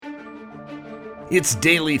It's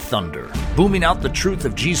Daily Thunder, booming out the truth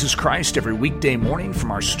of Jesus Christ every weekday morning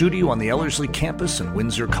from our studio on the Ellerslie campus in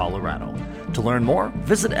Windsor, Colorado. To learn more,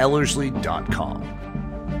 visit Ellerslie.com.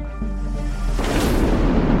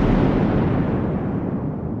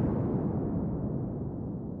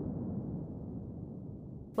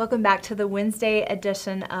 Welcome back to the Wednesday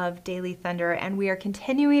edition of Daily Thunder, and we are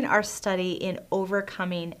continuing our study in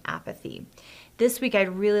overcoming apathy. This week, I'd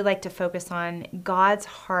really like to focus on God's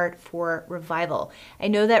heart for revival. I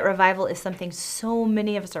know that revival is something so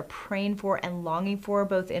many of us are praying for and longing for,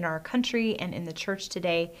 both in our country and in the church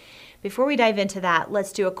today. Before we dive into that,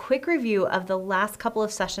 let's do a quick review of the last couple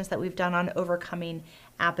of sessions that we've done on overcoming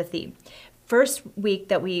apathy. First week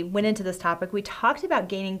that we went into this topic, we talked about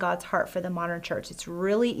gaining God's heart for the modern church. It's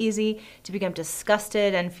really easy to become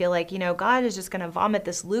disgusted and feel like, God is just going to vomit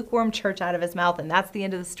this lukewarm church out of his mouth, and that's the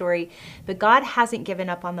end of the story. But God hasn't given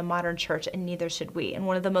up on the modern church, and neither should we. And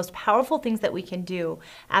one of the most powerful things that we can do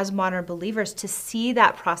as modern believers to see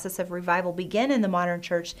that process of revival begin in the modern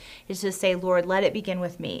church is to say, Lord, let it begin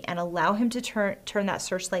with me, and allow him to turn that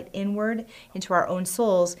searchlight inward into our own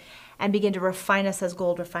souls and begin to refine us as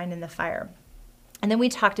gold refined in the fire. And then we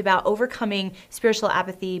talked about overcoming spiritual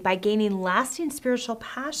apathy by gaining lasting spiritual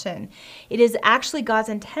passion. It is actually God's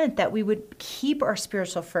intent that we would keep our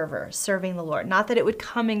spiritual fervor serving the Lord, not that it would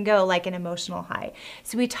come and go like an emotional high.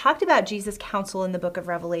 So we talked about Jesus' counsel in the book of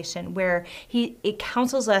Revelation, where it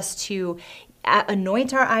counsels us to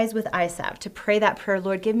anoint our eyes with eye salve, to pray that prayer,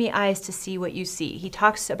 Lord, give me eyes to see what you see. He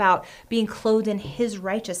talks about being clothed in his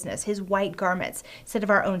righteousness, his white garments, instead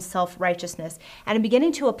of our own self-righteousness. And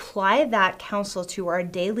beginning to apply that counsel to our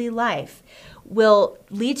daily life will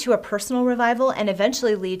lead to a personal revival and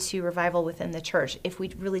eventually lead to revival within the church if we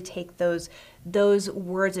really take those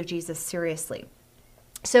words of Jesus seriously.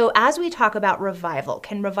 So as we talk about revival,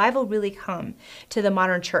 can revival really come to the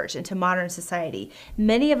modern church and to modern society?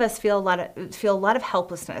 Many of us feel a lot of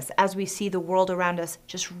helplessness as we see the world around us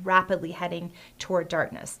just rapidly heading toward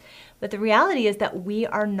darkness. But the reality is that we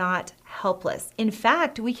are not helpless. In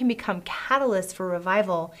fact, we can become catalysts for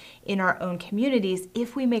revival in our own communities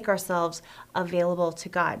if we make ourselves available to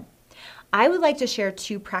God. I would like to share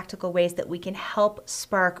two practical ways that we can help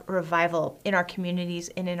spark revival in our communities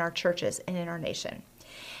and in our churches and in our nation.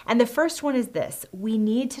 And the first one is this: we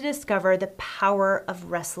need to discover the power of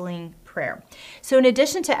wrestling prayer. So in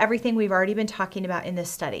addition to everything we've already been talking about in this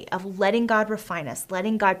study of letting God refine us,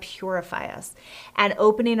 letting God purify us, and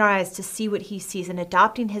opening our eyes to see what he sees and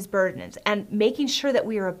adopting his burdens and making sure that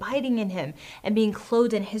we are abiding in him and being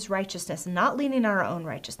clothed in his righteousness, not leaning on our own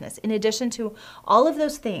righteousness. In addition to all of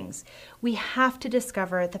those things, we have to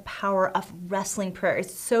discover the power of wrestling prayer.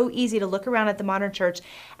 It's so easy to look around at the modern church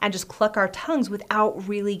and just cluck our tongues without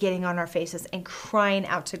really getting on our faces and crying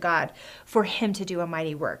out to God for him to do a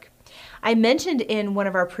mighty work. I mentioned in one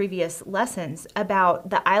of our previous lessons about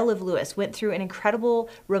the Isle of Lewis went through an incredible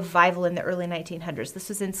revival in the early 1900s. This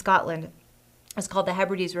was in Scotland. It's called the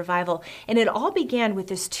Hebrides Revival, and it all began with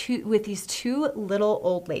these two little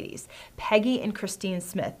old ladies, Peggy and Christine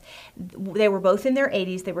Smith. They were both in their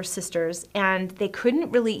 80s. They were sisters, and they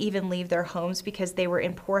couldn't really even leave their homes because they were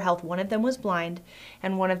in poor health. One of them was blind,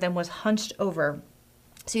 and one of them was hunched over.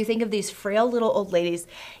 So you think of these frail little old ladies,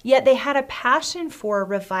 yet they had a passion for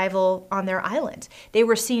revival on their island. They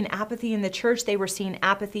were seeing apathy in the church, they were seeing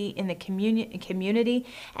apathy in the community,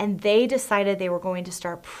 and they decided they were going to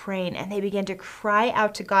start praying, and they began to cry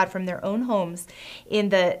out to God from their own homes in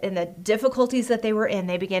the difficulties that they were in.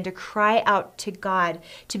 They began to cry out to God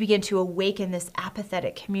to begin to awaken this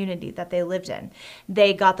apathetic community that they lived in.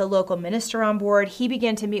 They got the local minister on board. He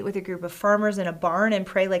began to meet with a group of farmers in a barn and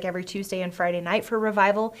pray like every Tuesday and Friday night for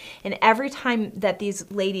revival. And every time that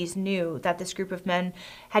these ladies knew that this group of men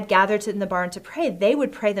had gathered in the barn to pray, they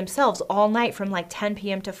would pray themselves all night from like 10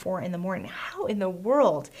 p.m. to 4 in the morning. How in the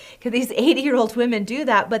world could these 80-year-old women do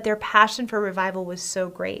that? But their passion for revival was so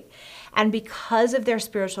great. And because of their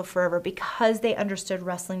spiritual fervor, because they understood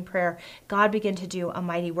wrestling prayer, God began to do a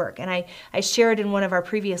mighty work. And I shared in one of our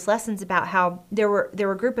previous lessons about how there were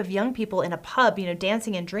a group of young people in a pub,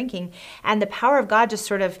 dancing and drinking, and the power of God just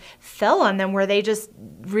sort of fell on them where they just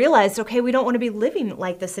realized, okay, we don't want to be living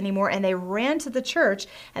like this anymore. And they ran to the church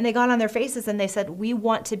and they got on their faces and they said, we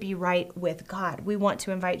want to be right with God. We want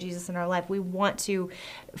to invite Jesus in our life. We want to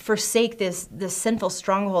forsake this sinful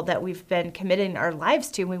stronghold that we've been committing our lives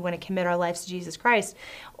to. We want to commit our lives to Jesus Christ.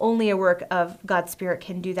 Only a work of God's Spirit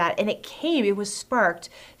can do that. And it was sparked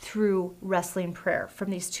through wrestling prayer from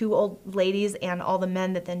these two old ladies and all the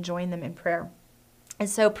men that then joined them in prayer. And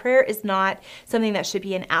so prayer is not something that should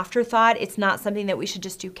be an afterthought. It's not something that we should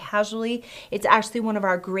just do casually. It's actually one of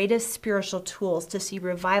our greatest spiritual tools to see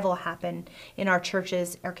revival happen in our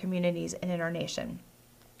churches, our communities, and in our nation.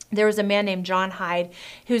 There was a man named John Hyde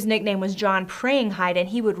whose nickname was John Praying Hyde, and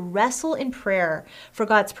he would wrestle in prayer for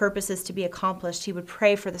God's purposes to be accomplished. He would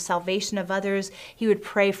pray for the salvation of others. He would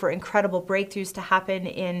pray for incredible breakthroughs to happen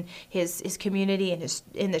in his community and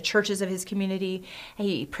in the churches of his community.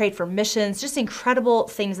 He prayed for missions, just incredible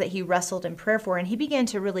things that he wrestled in prayer for. And he began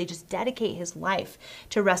to really just dedicate his life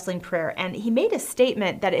to wrestling prayer. And he made a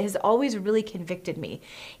statement that has always really convicted me.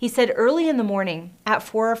 He said, early in the morning at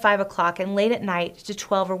 4 or 5 o'clock and late at night to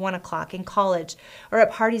 12 or 1 o'clock in college or at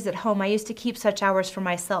parties at home, I used to keep such hours for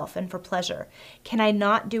myself and for pleasure. Can I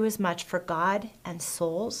not do as much for God and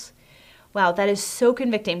souls? Wow, that is so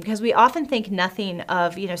convicting, because we often think nothing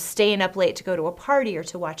of, staying up late to go to a party or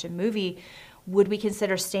to watch a movie. Would we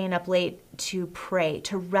consider staying up late to pray,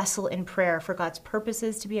 to wrestle in prayer for God's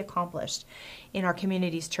purposes to be accomplished in our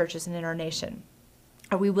communities, churches, and in our nation?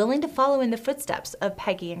 Are we willing to follow in the footsteps of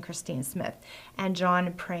Peggy and Christine Smith and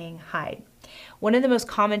John Praying Hyde? One of the most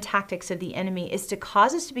common tactics of the enemy is to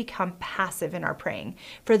cause us to become passive in our praying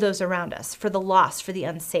for those around us, for the lost, for the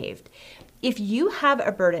unsaved. If you have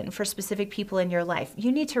a burden for specific people in your life,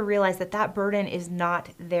 you need to realize that that burden is not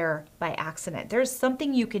there by accident. There's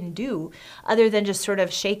something you can do other than just sort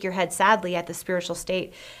of shake your head sadly at the spiritual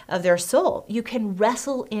state of their soul. You can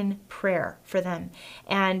wrestle in prayer for them.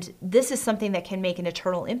 And this is something that can make an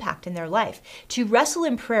eternal impact in their life. To wrestle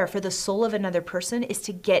in prayer for the soul of another person is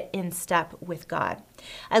to get in step with God.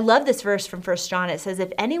 I love this verse from 1 John. It says,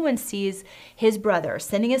 if anyone sees his brother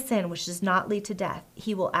sinning a sin which does not lead to death,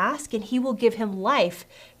 he will ask and he will give him life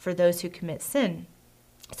for those who commit sin.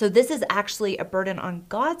 So this is actually a burden on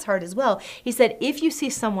God's heart as well. He said, if you see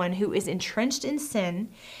someone who is entrenched in sin,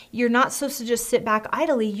 you're not supposed to just sit back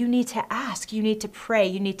idly. You need to ask, you need to pray,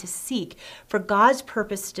 you need to seek for God's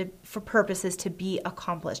purposes to be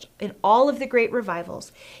accomplished. In all of the great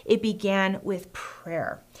revivals, it began with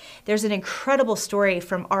prayer. There's an incredible story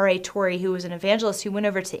from R.A. Torrey, who was an evangelist who went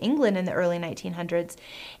over to England in the early 1900s,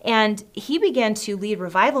 and he began to lead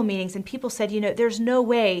revival meetings, and people said, there's no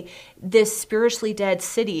way this spiritually dead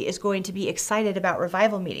city is going to be excited about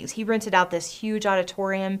revival meetings. He rented out this huge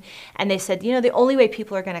auditorium, and they said, the only way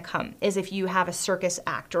people are going to come is if you have a circus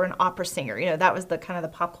act or an opera singer. That was the kind of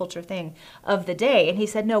the pop culture thing of the day. And he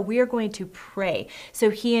said, no, we are going to pray. So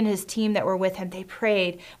he and his team that were with him, they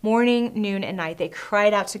prayed morning, noon, and night. They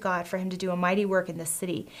cried out to God for him to do a mighty work in this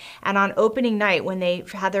city. And on opening night, when they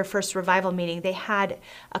had their first revival meeting, they had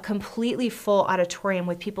a completely full auditorium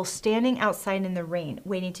with people standing outside in the rain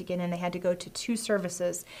waiting to get in. They had to go to 2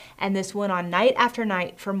 services, and this went on night after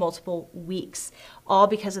night for multiple weeks, all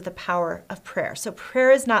because of the power of prayer. So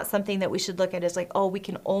prayer is not something that we should look at as like, oh, we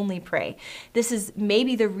can only pray. This is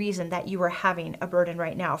maybe the reason that you are having a burden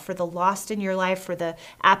right now for the lost in your life, for the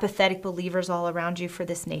apathetic believers all around you, for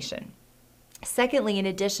this nation. Secondly, in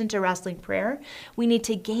addition to wrestling prayer, we need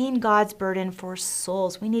to gain God's burden for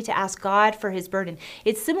souls. We need to ask God for his burden.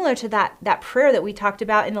 It's similar to that prayer that we talked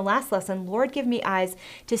about in the last lesson. Lord, give me eyes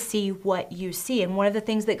to see what you see. And one of the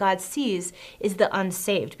things that God sees is the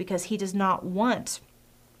unsaved, because he does not want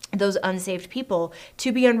those unsaved people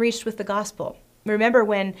to be unreached with the gospel. Remember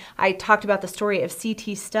when I talked about the story of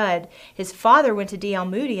C.T. Studd, his father went to D.L.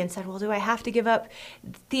 Moody and said, well, do I have to give up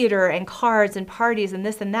theater and cards and parties and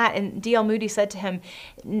this and that? And D.L. Moody said to him,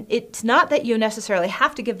 it's not that you necessarily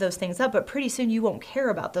have to give those things up, but pretty soon you won't care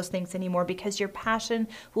about those things anymore because your passion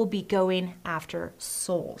will be going after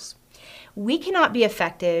souls. We cannot be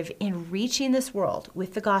effective in reaching this world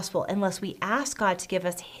with the gospel unless we ask God to give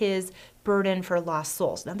us his burden for lost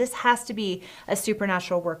souls. Now, this has to be a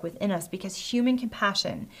supernatural work within us because human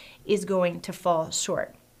compassion is going to fall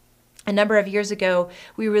short. A number of years ago,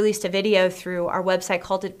 we released a video through our website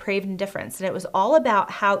called Pave Indifference, and it was all about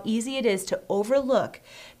how easy it is to overlook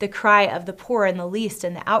the cry of the poor and the least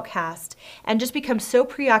and the outcast and just become so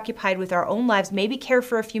preoccupied with our own lives, maybe care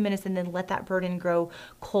for a few minutes and then let that burden grow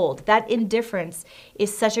cold. That indifference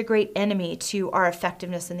is such a great enemy to our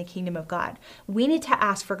effectiveness in the kingdom of God. We need to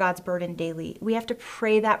ask for God's burden daily. We have to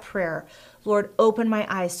pray that prayer. Lord, open my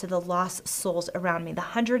eyes to the lost souls around me, the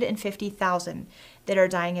 150,000 that are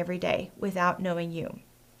dying every day without knowing you.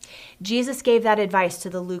 Jesus gave that advice to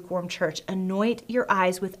the lukewarm church. Anoint your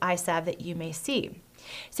eyes with eye salve that you may see.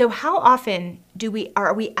 So how often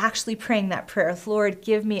are we actually praying that prayer? Lord,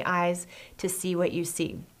 give me eyes to see what you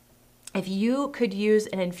see. If you could use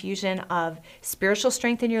an infusion of spiritual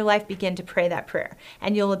strength in your life, begin to pray that prayer,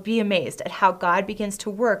 and you'll be amazed at how God begins to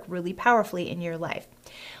work really powerfully in your life.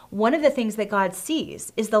 One of the things that God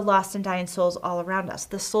sees is the lost and dying souls all around us,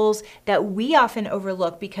 the souls that we often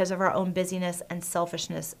overlook because of our own busyness and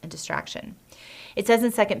selfishness and distraction. It says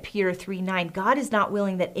in 2 Peter 3:9, God is not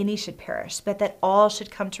willing that any should perish, but that all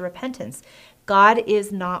should come to repentance. God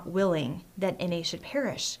is not willing that any should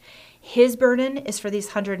perish. His burden is for these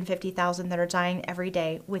 150,000 that are dying every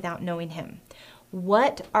day without knowing him.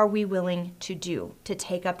 What are we willing to do to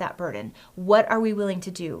take up that burden? What are we willing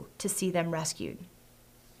to do to see them rescued?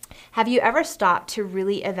 Have you ever stopped to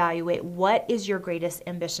really evaluate what is your greatest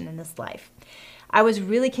ambition in this life? I was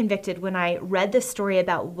really convicted when I read this story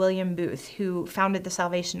about William Booth, who founded the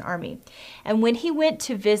Salvation Army. And when he went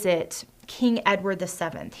to visit King Edward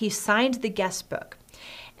VII, he signed the guest book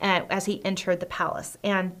as he entered the palace.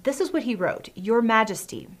 And this is what he wrote: Your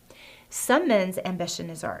Majesty, some men's ambition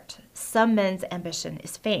is art. Some men's ambition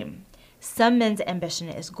is fame. Some men's ambition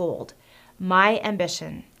is gold. My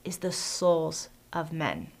ambition is the souls of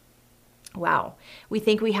men. Wow. We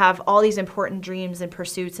think we have all these important dreams and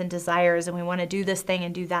pursuits and desires, and we want to do this thing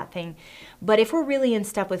and do that thing. But if we're really in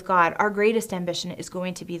step with God, our greatest ambition is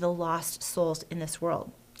going to be the lost souls in this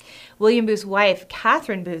world. William Booth's wife,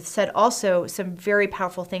 Catherine Booth, said also some very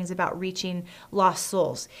powerful things about reaching lost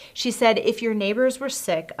souls. She said, if your neighbors were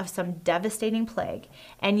sick of some devastating plague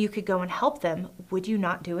and you could go and help them, would you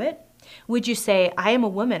not do it? Would you say, I am a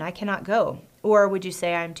woman, I cannot go? Or would you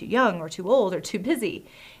say, I'm too young or too old or too busy?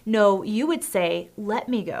 No, you would say, let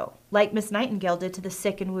me go. Like Miss Nightingale did to the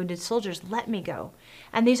sick and wounded soldiers, let me go.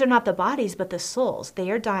 And these are not the bodies, but the souls.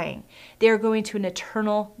 They are dying. They are going to an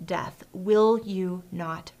eternal death. Will you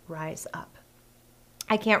not rise up?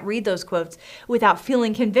 I can't read those quotes without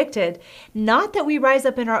feeling convicted. Not that we rise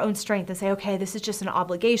up in our own strength and say, okay, this is just an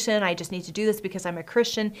obligation. I just need to do this because I'm a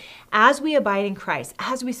Christian. As we abide in Christ,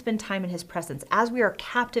 as we spend time in his presence, as we are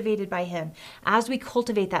captivated by him, as we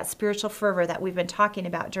cultivate that spiritual fervor that we've been talking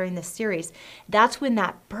about during this series, that's when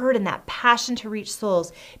that burden, that passion to reach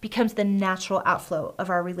souls becomes the natural outflow of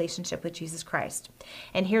our relationship with Jesus Christ.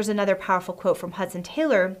 And here's another powerful quote from Hudson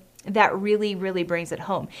Taylor that really, really brings it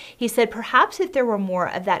home. He said, perhaps if there were more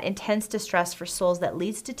of that intense distress for souls that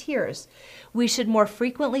leads to tears, we should more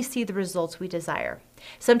frequently see the results we desire.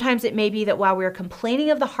 Sometimes it may be that while we are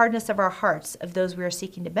complaining of the hardness of our hearts of those we are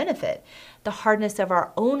seeking to benefit, the hardness of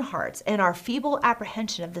our own hearts and our feeble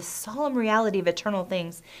apprehension of the solemn reality of eternal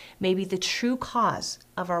things may be the true cause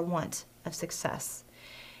of our want of success.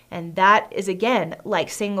 And that is, again,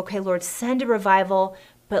 like saying, okay, Lord, send a revival,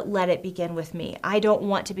 but let it begin with me. I don't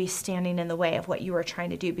want to be standing in the way of what you are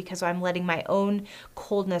trying to do because I'm letting my own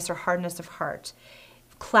coldness or hardness of heart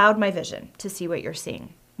cloud my vision to see what you're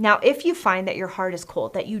seeing. Now, if you find that your heart is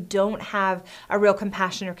cold, that you don't have a real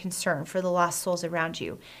compassion or concern for the lost souls around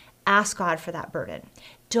you, ask God for that burden.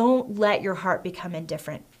 Don't let your heart become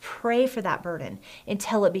indifferent. Pray for that burden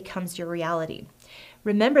until it becomes your reality.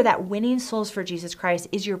 Remember that winning souls for Jesus Christ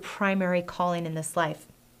is your primary calling in this life.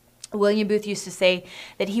 William Booth used to say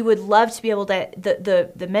that he would love to be able to,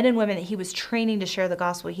 the men and women that he was training to share the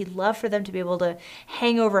gospel, he'd love for them to be able to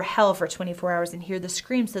hang over hell for 24 hours and hear the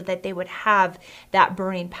screams so that they would have that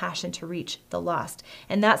burning passion to reach the lost.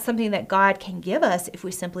 And that's something that God can give us if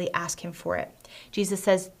we simply ask him for it. Jesus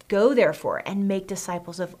says, go therefore and make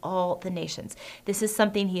disciples of all the nations. This is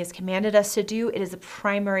something he has commanded us to do. It is a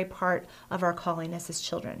primary part of our calling as his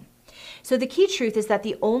children. So the key truth is that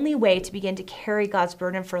the only way to begin to carry God's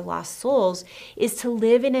burden for lost souls is to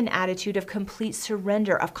live in an attitude of complete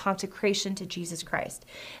surrender, of consecration to Jesus Christ.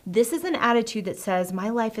 This is an attitude that says, my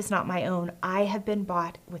life is not my own. I have been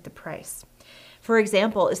bought with a price. For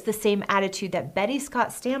example, it's the same attitude that Betty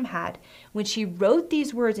Scott Stam had when she wrote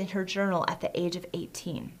these words in her journal at the age of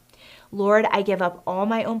 18. Lord, I give up all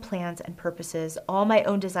my own plans and purposes, all my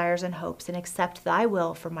own desires and hopes, and accept thy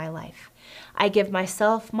will for my life. I give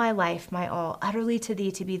myself, my life, my all, utterly to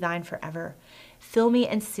thee to be thine forever. Fill me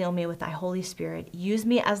and seal me with thy Holy Spirit. Use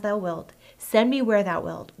me as thou wilt. Send me where thou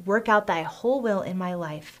wilt. Work out thy whole will in my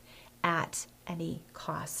life at any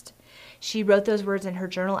cost. She wrote those words in her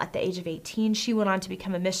journal at the age of 18. She went on to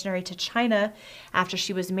become a missionary to China after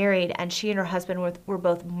she was married, and she and her husband were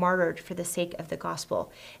both martyred for the sake of the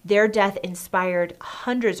gospel. Their death inspired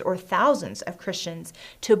hundreds or thousands of Christians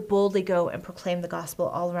to boldly go and proclaim the gospel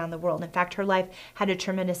all around the world. In fact, her life had a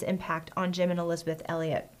tremendous impact on Jim and Elizabeth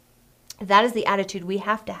Elliot. That is the attitude we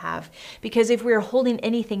have to have, because if we're holding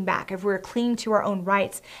anything back, if we're clinging to our own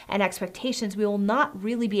rights and expectations, we will not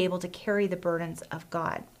really be able to carry the burdens of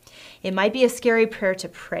God. It might be a scary prayer to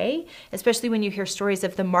pray, especially when you hear stories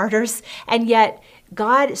of the martyrs, and yet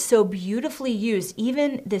God so beautifully used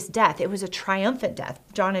even this death. It was a triumphant death,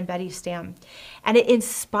 John and Betty Stam. And it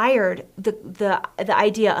inspired the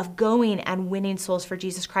idea of going and winning souls for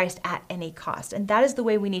Jesus Christ at any cost. And that is the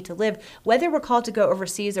way we need to live. Whether we're called to go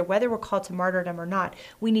overseas or whether we're called to martyrdom or not,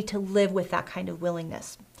 we need to live with that kind of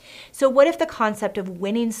willingness. So what if the concept of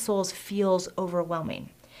winning souls feels overwhelming?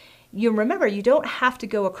 You remember, you don't have to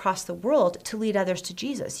go across the world to lead others to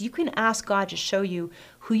Jesus. You can ask God to show you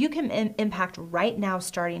who you can impact right now,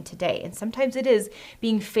 starting today. And sometimes it is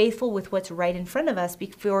being faithful with what's right in front of us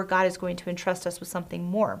before God is going to entrust us with something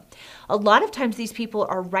more. A lot of times these people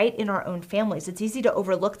are right in our own families. It's easy to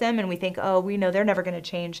overlook them and we think, oh, we know they're never going to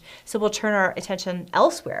change, so we'll turn our attention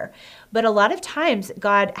elsewhere. But a lot of times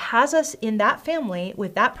God has us in that family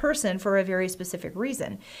with that person for a very specific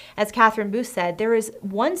reason. As Catherine Booth said, there is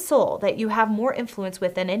one soul that you have more influence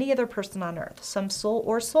with than any other person on earth, some soul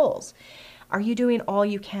or souls. Are you doing all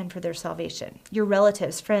you can for their salvation? Your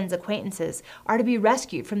relatives, friends, acquaintances are to be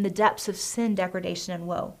rescued from the depths of sin, degradation, and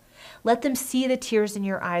woe. Let them see the tears in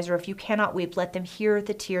your eyes, or if you cannot weep, let them hear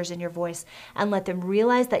the tears in your voice, and let them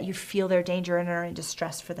realize that you feel their danger and are in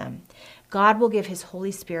distress for them. God will give His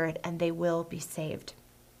Holy Spirit, and they will be saved.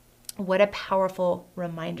 What a powerful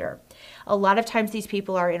reminder. A lot of times these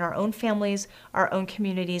people are in our own families, our own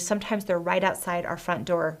communities. Sometimes they're right outside our front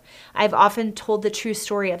door. I've often told the true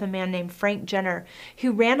story of a man named Frank Jenner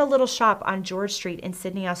who ran a little shop on George Street in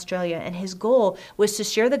Sydney, Australia, and his goal was to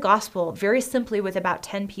share the gospel very simply with about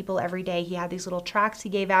 10 people every day. He had these little tracts he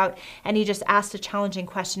gave out, and he just asked a challenging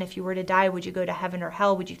question. If you were to die, would you go to heaven or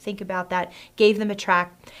hell? Would you think about that? Gave them a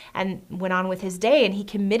tract and went on with his day, and he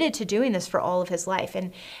committed to doing this for all of his life.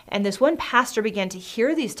 And this one pastor began to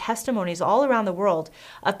hear these testimonies all around the world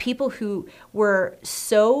of people who were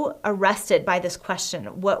so arrested by this question,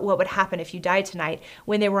 what would happen if you died tonight,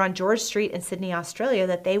 when they were on George Street in Sydney, Australia,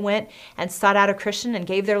 that they went and sought out a Christian and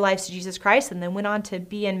gave their lives to Jesus Christ and then went on to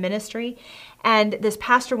be in ministry. And this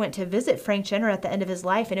pastor went to visit Frank Jenner at the end of his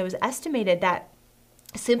life, and it was estimated that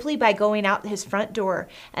simply by going out his front door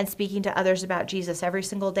and speaking to others about Jesus every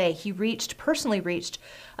single day, he personally reached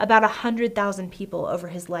about 100,000 people over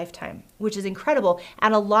his lifetime, which is incredible.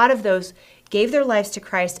 And a lot of those gave their lives to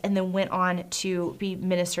Christ and then went on to be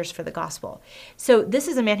ministers for the gospel. So this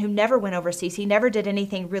is a man who never went overseas. He never did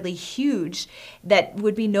anything really huge that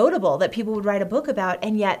would be notable, that people would write a book about.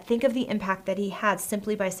 And yet think of the impact that he had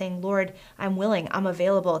simply by saying, Lord, I'm willing, I'm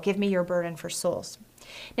available. Give me your burden for souls.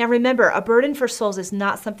 Now remember, a burden for souls is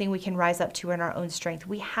not something we can rise up to in our own strength.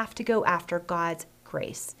 We have to go after God's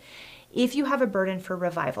grace. If you have a burden for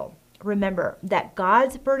revival, remember that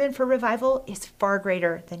God's burden for revival is far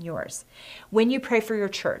greater than yours. When you pray for your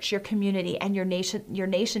church, your community, and your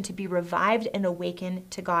nation to be revived and awakened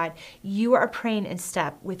to God, you are praying in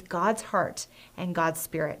step with God's heart and God's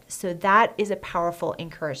spirit. So that is a powerful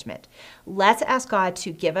encouragement. Let's ask God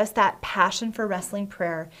to give us that passion for wrestling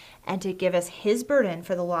prayer and to give us His burden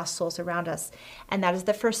for the lost souls around us. And that is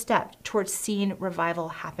the first step towards seeing revival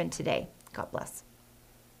happen today. God bless.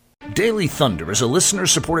 Daily Thunder is a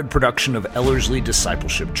listener-supported production of Ellerslie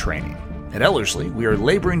Discipleship Training. At Ellerslie, we are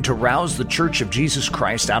laboring to rouse the Church of Jesus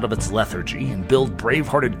Christ out of its lethargy and build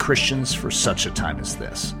brave-hearted Christians for such a time as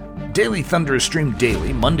this. Daily Thunder is streamed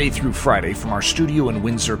daily, Monday through Friday, from our studio in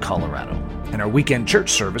Windsor, Colorado. And our weekend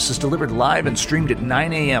church service is delivered live and streamed at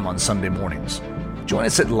 9 a.m. on Sunday mornings. Join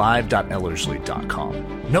us at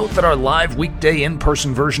live.ellerslie.com. Note that our live weekday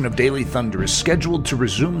in-person version of Daily Thunder is scheduled to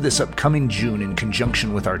resume this upcoming June in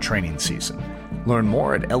conjunction with our training season. Learn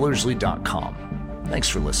more at ellerslie.com. Thanks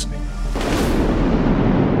for listening.